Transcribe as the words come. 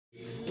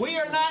We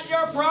are not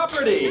your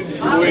property. We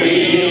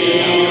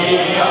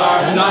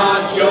are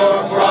not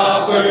your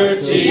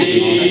property.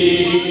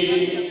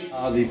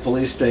 The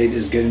police state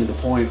is getting to the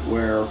point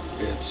where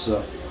it's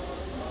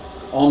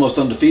almost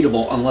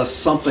undefeatable unless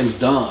something's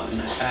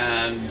done.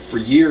 And for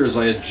years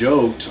I had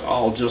joked,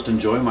 I'll just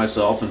enjoy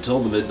myself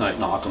until the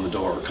midnight knock on the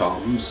door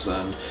comes.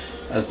 And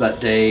as that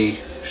day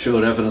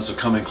showed evidence of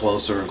coming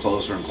closer and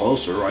closer and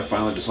closer, I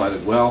finally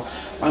decided, well,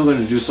 I'm going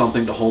to do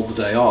something to hold the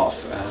day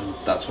off, and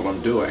that's what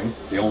I'm doing.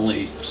 The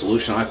only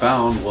solution I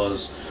found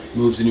was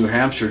move to New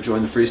Hampshire,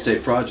 join the Free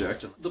State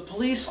Project. The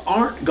police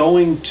aren't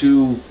going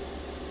to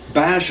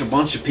bash a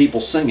bunch of people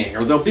singing,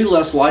 or they'll be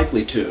less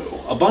likely to.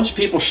 A bunch of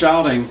people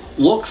shouting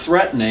look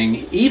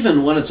threatening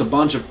even when it's a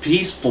bunch of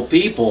peaceful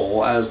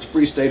people, as the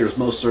Free Staters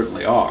most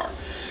certainly are.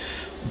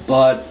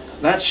 But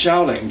that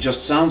shouting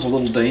just sounds a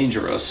little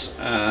dangerous,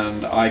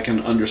 and I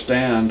can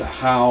understand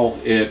how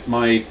it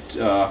might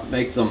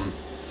make them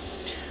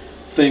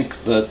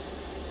think that,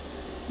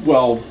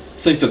 well,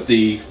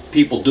 the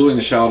people doing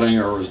the shouting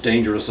are as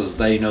dangerous as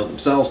they know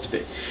themselves to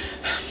be.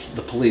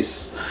 The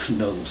police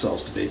know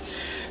themselves to be.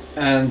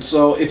 And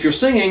so if you're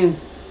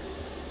singing,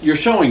 you're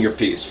showing you're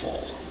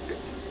peaceful.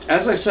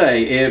 As I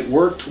say, it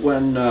worked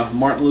when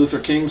Martin Luther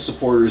King's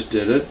supporters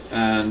did it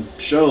and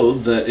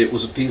showed that it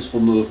was a peaceful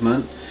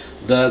movement,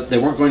 that they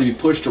weren't going to be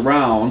pushed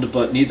around,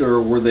 but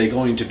neither were they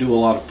going to do a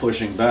lot of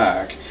pushing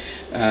back.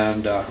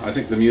 And I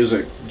think the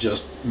music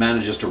just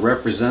manages to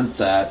represent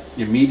that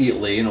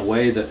immediately in a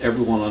way that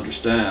everyone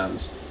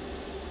understands.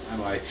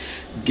 And I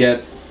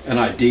get an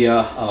idea,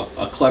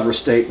 a clever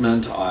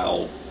statement,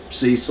 I'll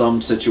see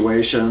some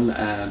situation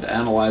and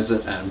analyze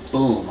it, and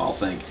boom, I'll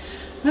think,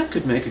 that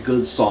could make a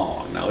good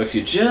song. Now if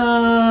you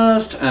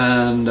just,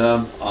 and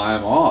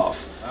I'm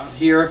off. Out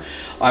here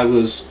I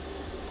was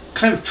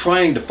kind of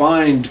trying to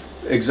find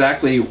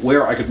exactly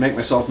where I could make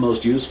myself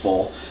most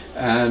useful,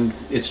 and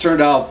it's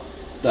turned out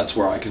that's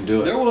where I can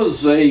do it. There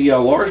was a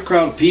large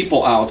crowd of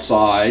people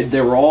outside.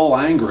 They were all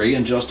angry,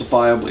 and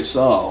justifiably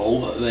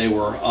so. They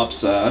were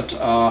upset.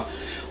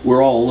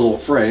 We're all a little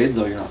afraid,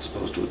 though you're not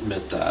supposed to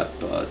admit that,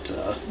 but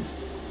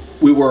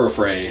we were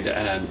afraid,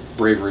 and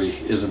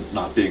bravery isn't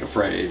not being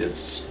afraid,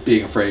 it's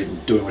being afraid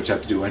and doing what you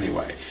have to do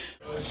anyway.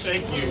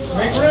 Thank you.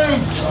 Make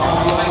room!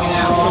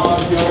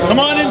 Come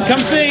on in,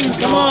 come sing,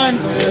 come on!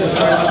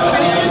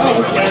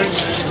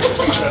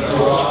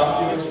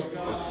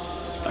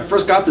 I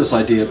first got this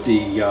idea at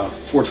the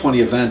 420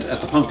 event at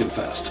the Pumpkin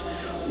Fest,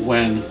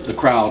 when the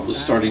crowd was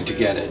starting to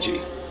get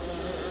edgy.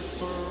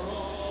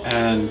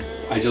 And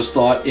I just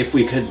thought if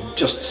we could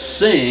just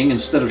sing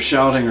instead of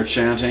shouting or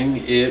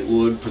chanting, it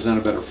would present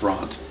a better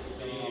front.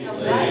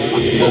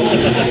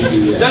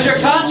 Does your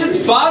conscience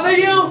bother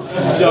you?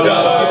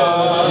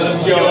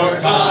 Does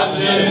your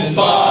conscience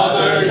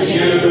bother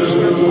you?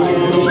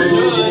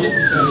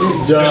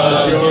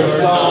 Does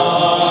your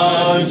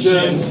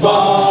conscience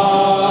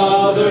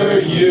bother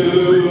you?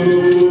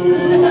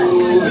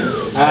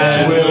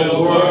 And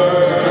we'll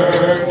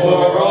work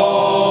for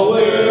all,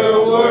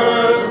 we'll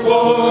work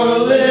for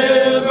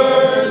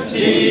liberty.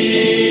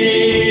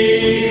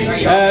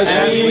 As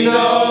we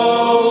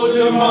know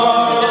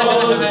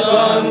tomorrow's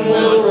sun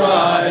will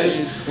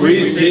rise,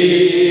 we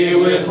see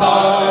with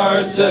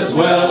hearts as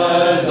well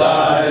as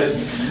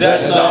eyes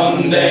that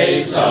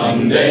someday,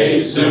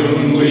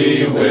 soon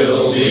we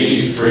will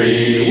be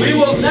free. We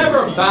will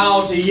never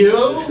bow to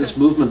you. If this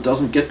movement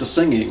doesn't get to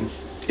singing,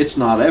 it's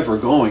not ever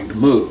going to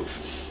move.